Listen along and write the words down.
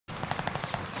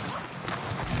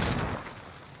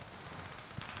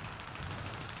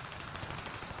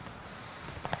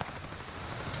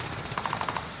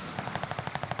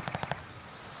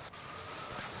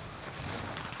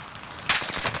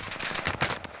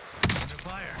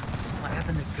What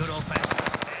happened to good old-fashioned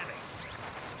stabbing?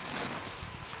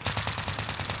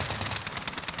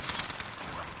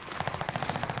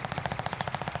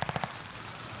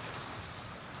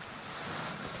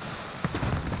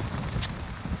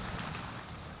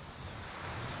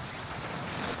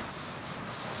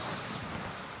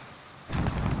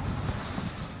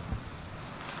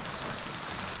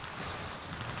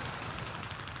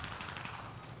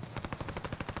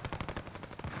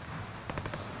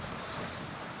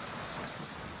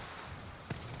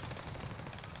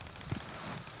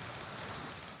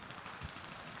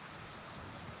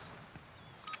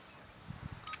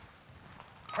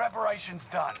 Preparation's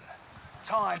done.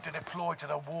 Time to deploy to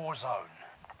the war zone.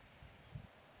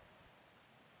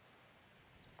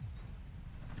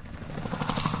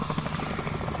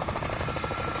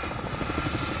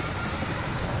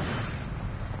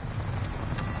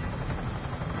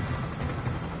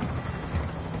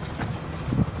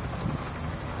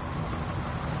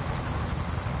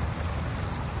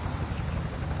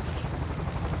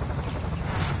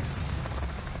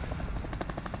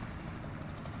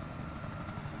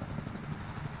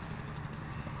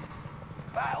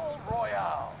 Battle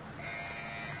Royale.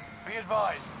 Be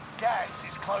advised, gas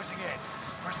is closing in.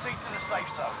 Proceed to the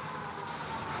safe zone.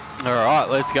 Alright,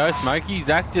 let's go, Smokey.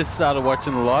 Zach just started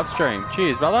watching the live stream.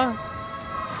 Cheers, brother.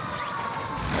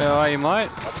 How are you, mate?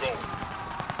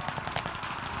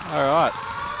 Alright.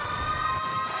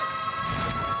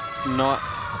 Not...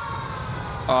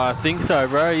 I think so,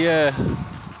 bro, yeah.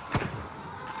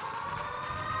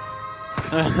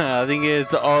 I think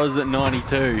it's Oz at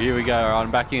 92. Here we go. Alright,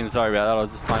 I'm back in. Sorry about that. I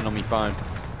was just playing on my phone.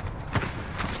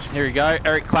 Here we go.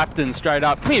 Eric Clapton straight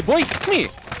up. Come here, boy. Come here.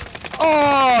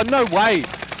 Oh, no way.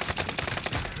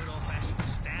 Good old-fashioned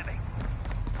stabbing.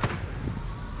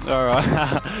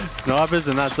 Alright. Snipers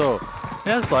and that's all.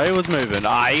 How slow he was moving.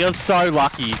 Ah, he was so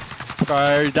lucky.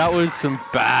 Bro, that was some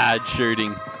bad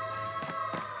shooting.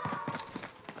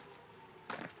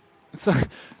 So,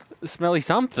 smelly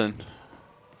something.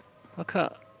 I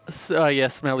can't... Oh yeah,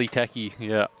 smelly techie,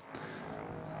 yeah.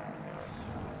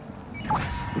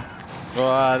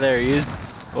 Oh, there he is.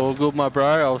 All good, my bro.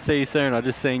 I'll see you soon. I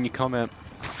just seen your comment.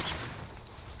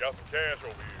 Got some cash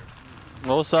over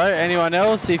here. Also, anyone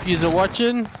else, if you're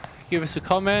watching, give us a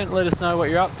comment. Let us know what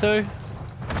you're up to.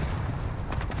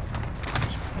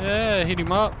 Yeah, hit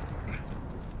him up.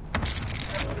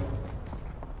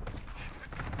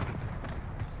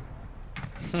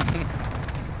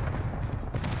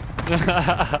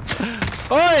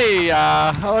 Oi!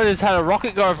 I just had a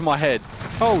rocket go over my head.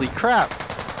 Holy crap.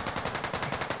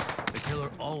 The killer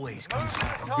always comes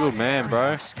back. Good man,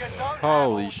 bro.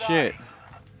 Holy shit.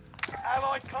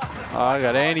 Allied clusters. I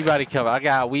got anybody covered. I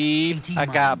got weed, I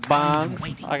got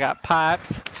bongs, I got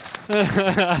pipes.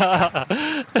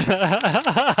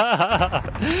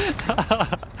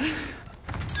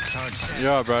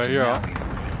 You're right, bro, you're right.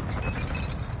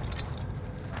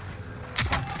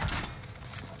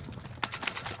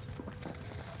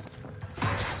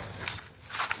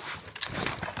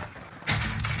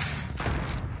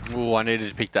 Ooh, I needed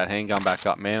to pick that handgun back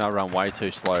up, man. I run way too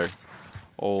slow.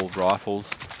 All rifles.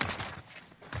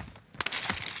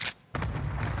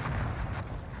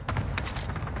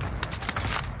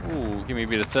 Ooh, give me a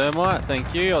bit of thermite,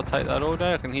 thank you. I'll take that all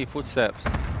day. I can hear footsteps.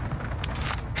 Oh,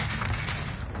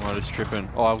 I'm just tripping.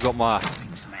 Oh, I've got my...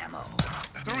 Some ammo.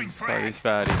 Play this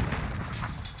baddie.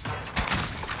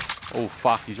 Oh,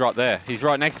 fuck, he's right there. He's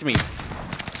right next to me.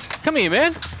 Come here,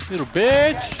 man. Little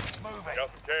bitch. Got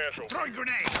some cash over Throwing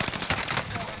grenade.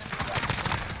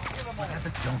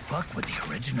 Don't fuck with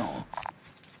the original.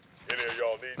 Any of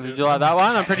y'all need Did you like that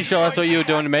one? I'm pretty sure that's what you were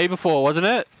doing to me before, wasn't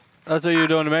it? That's what you were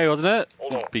doing to me, wasn't it?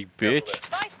 Hold on. Big bitch.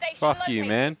 Fuck you,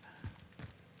 man.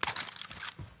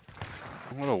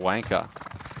 What a wanker.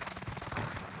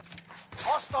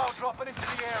 Hostile dropping into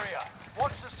the area.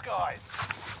 Watch the skies.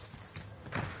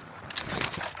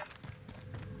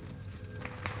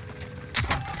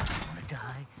 Wanna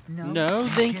die? No,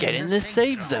 then get in the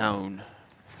safe zone.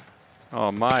 Oh,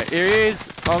 mate. Here he is.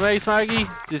 Oh, me, Smokey.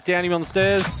 Just down him on the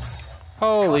stairs.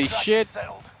 Holy Contract shit.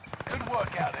 settled. Good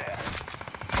work out there.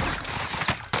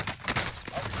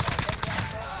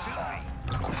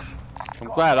 I'm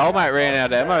glad old mate ran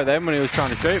out of ammo then when he was trying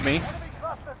to shoot me. Enemy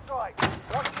cluster strike.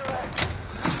 Watch your head.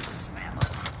 Some ammo.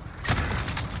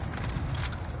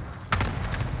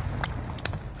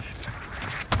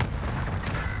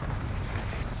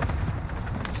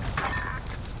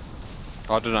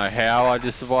 I don't know how I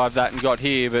just survived that and got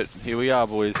here, but here we are,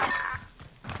 boys.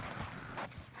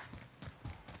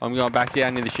 I'm going back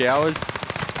down in the showers.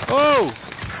 Oh!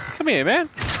 Come here, man.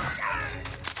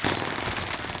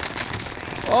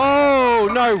 Oh! Oh,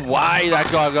 no way that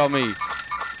guy got me.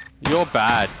 You're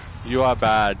bad. You are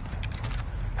bad.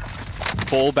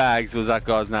 Ball bags was that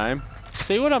guy's name.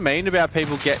 See what I mean about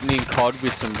people getting in COD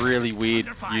with some really weird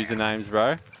usernames,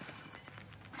 bro?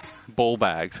 Ball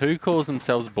bags. Who calls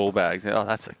themselves ball bags? Oh,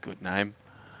 that's a good name.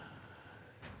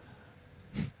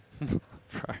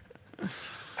 Bro.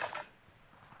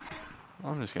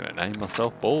 I'm just gonna name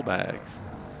myself ball bags.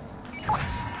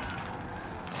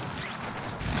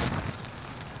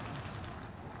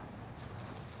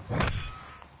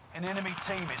 An enemy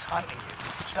team is hunting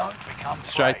you. Don't become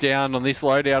Straight prey. down on this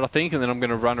loadout, I think, and then I'm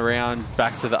gonna run around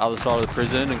back to the other side of the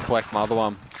prison and collect my other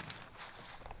one.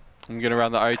 I'm gonna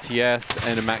run the OTS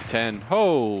and a MAC-10.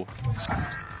 Oh!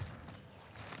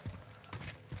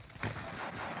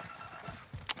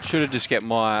 Should have just get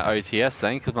my OTS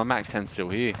then, because my MAC-10's still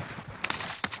here.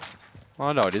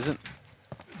 Oh no, it isn't.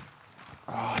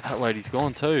 Oh, that lady's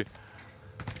gone too.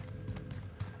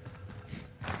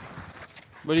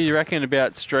 What do you reckon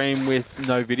about stream with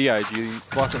no video? Do you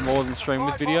like it more than stream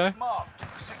with video?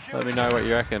 Let me know what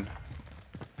you reckon.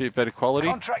 Bit better quality?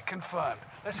 Contract confirmed.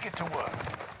 Let's get to work.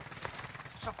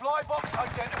 Supply box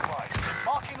identified.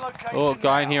 Marking location. Oh,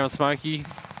 guy in now. here on Smokey.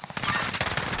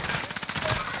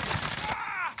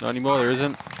 Not anymore, there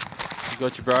isn't.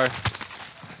 Got you, bro.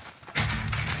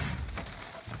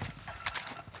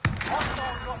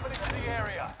 Hostile dropping into the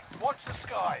area. Watch the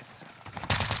skies.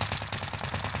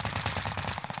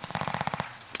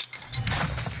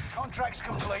 Contract's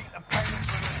complete and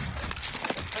payments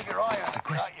released. Keep your eye on The it,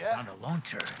 quest yeah? found a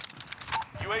launcher.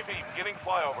 UAV beginning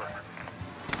flyover.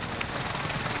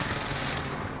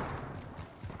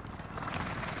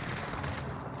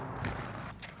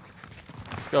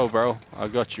 Let's go, bro. I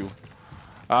got you.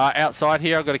 Outside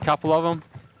here, I've got a couple of them.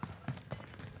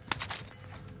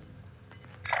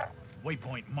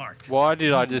 Waypoint marked. Why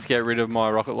did I just get rid of my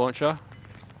rocket launcher?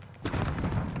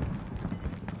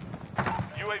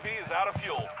 UAV is out of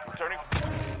fuel. Returning.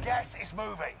 Gas is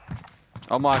moving.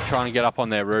 I might try and get up on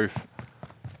their roof.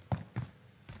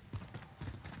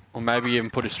 Or maybe even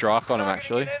put a strike on them,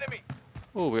 actually. Targeting an enemy.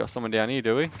 Oh, we got someone down here,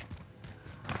 do we?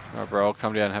 Alright, bro, I'll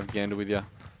come down and have a gander with you.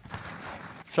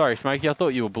 Sorry, Smokey, I thought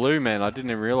you were blue, man. I didn't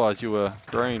even realise you were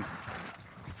green.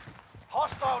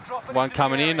 Hostile dropping One into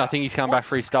coming the in. area. I think he's coming Watch back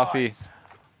for his the stuff here. skies.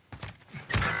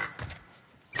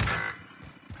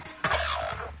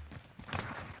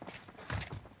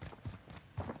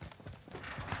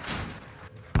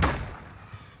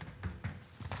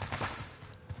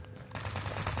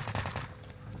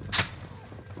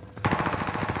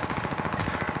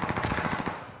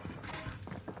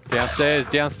 Downstairs,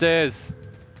 downstairs.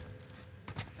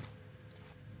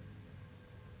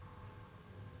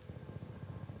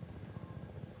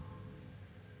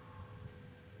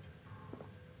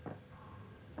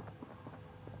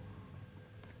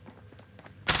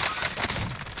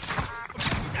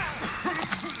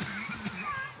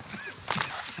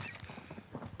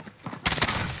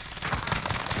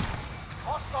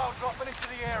 Hostile dropping into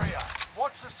the area.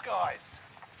 Watch the skies.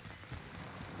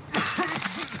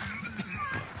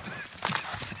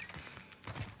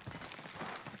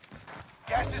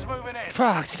 Gas is moving in.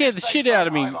 Fuck, scared the shit out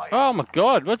of me. Oh my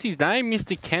god, what's his name?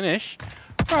 Mr. Kenish.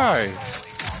 Bro,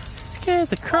 scared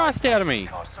the Christ out of me.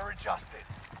 Costs are adjusted.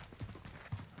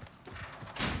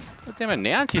 God damn,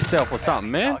 announce yourself or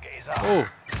something, man. Target is up. Oh,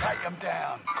 Take them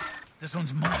down. This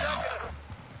one's mine.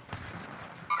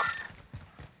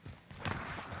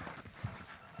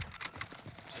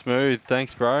 smooth.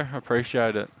 Thanks, bro. I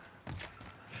appreciate it.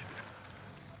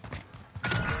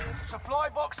 Supply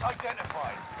box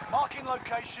identified. Marking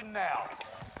location now.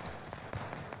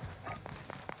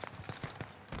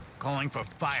 Calling for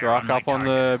fire. Strike my up on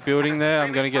target. the building there.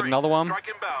 I'm going to get another one. Strike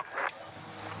inbound.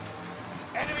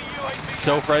 Enemy UAV.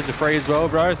 Self-res are free as well,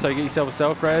 bro. So get yourself a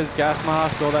self-res, gas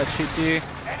mask, all that shit's here.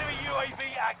 Enemy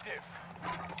UAV active.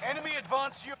 Enemy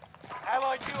advanced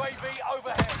Allied UAV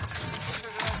overhead.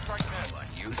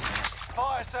 Unused.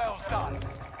 Fire sales done.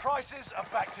 Prices are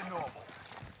back to normal.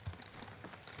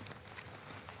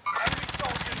 Enemy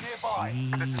soldier nearby.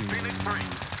 See Phoenix 3.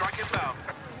 Strike inbound.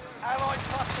 Allied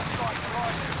cluster strike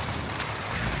arriving.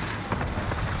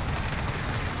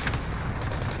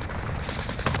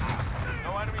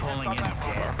 No enemy calling in hits on that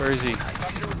one. dead. Where is he?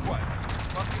 Copy your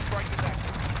request. Cluster strike is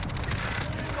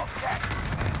active. Got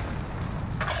gas.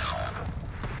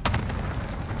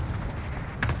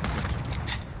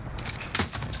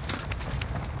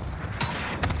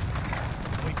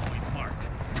 Waypoint marked.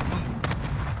 Move.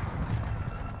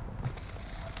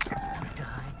 Wanna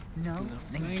die? No.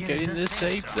 Then Get in the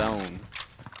safe zone.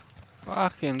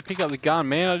 Fucking pick up the gun,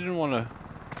 man. I didn't want to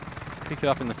pick it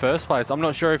up in the first place. I'm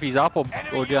not sure if he's up or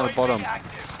Enemy down the UAV bottom.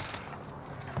 active.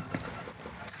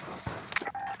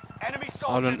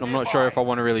 I'm not sure if I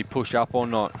want to really push up or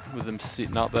not with them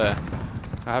sitting up there.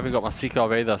 I haven't got my sick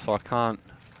of either, so I can't.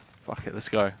 Fuck it, let's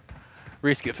go.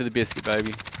 Risk it for the biscuit,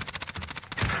 baby.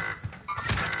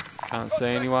 Can't see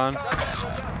anyone.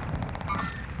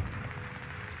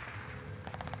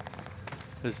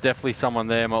 There's definitely someone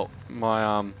there.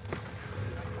 My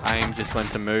aim just went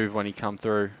to move when he come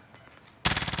through.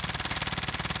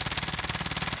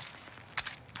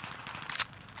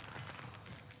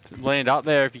 Land up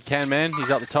there if you can, man.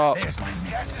 He's up the top. There's my next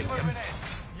Gas is victim. moving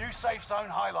in. New safe zone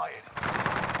highlighted.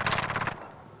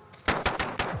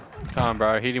 Come on,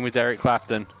 bro. Hit him with Eric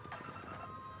Clapton.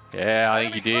 Yeah, I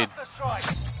think he did. Cluster strike.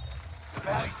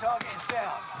 Bounty target is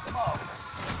down. Marvelous.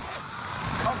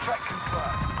 Contract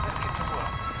confirmed. Let's get to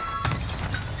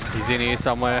work. He's in here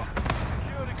somewhere.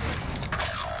 Secure the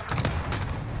goods.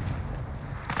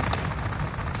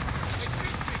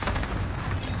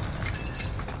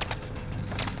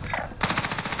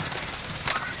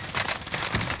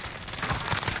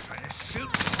 Trying to shoot.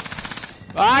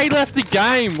 Ah, he left the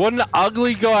game. What an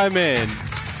ugly guy, man.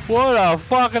 What a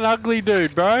fucking ugly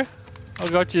dude, bro. I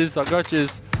got yous. I got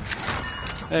yous.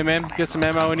 Hey, man. Get some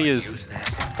ammo in Use his. that.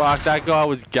 Fuck, that guy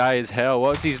was gay as hell.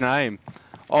 What's his name?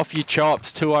 Off Your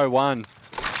Chops 201.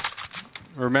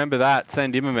 Remember that.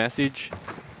 Send him a message.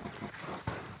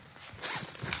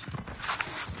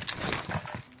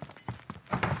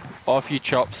 Off Your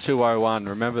Chops 201.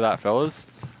 Remember that, fellas?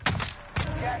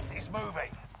 Gas is moving.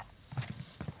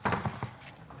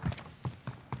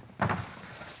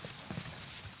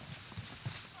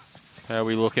 How are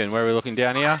we looking? Where are we looking?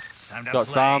 Down here? Time to Got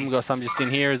play. some just in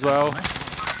here as well.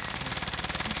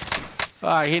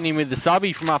 Ah, hitting him with the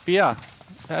subby from up here.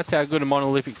 That's how good a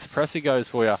monolithic suppressor goes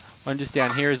for you. One just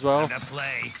down here as well. Time to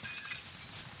play.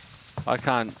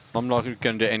 I'm not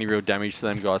going to do any real damage to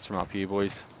them guys from up here,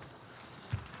 boys.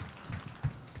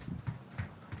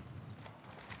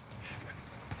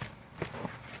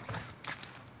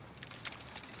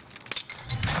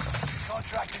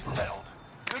 Contract is settled.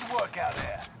 Good work out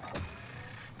there.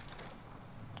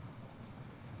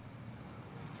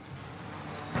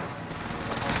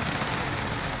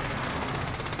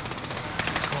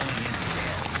 Calling in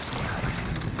dead is what I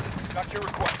do. Got your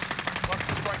request.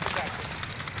 Cluster strike is active.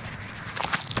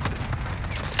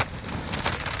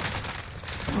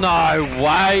 No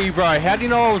way, bro. How do you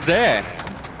know I was there?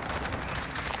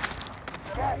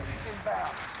 Gas is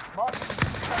inbound. Mark the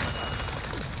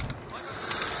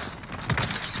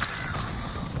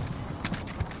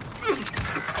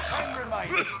Ten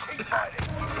remaining. Keep fighting.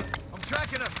 I'm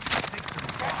tracking him. Sink some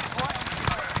Gas is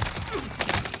right on the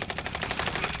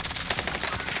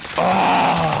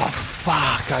Oh,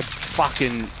 fuck. I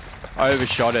fucking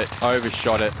overshot it.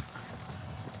 Overshot it.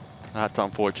 That's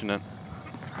unfortunate.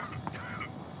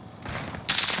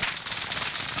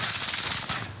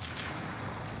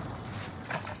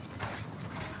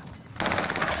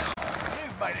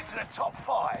 You've made it to the top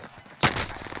 5.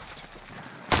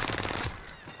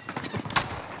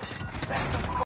 Less than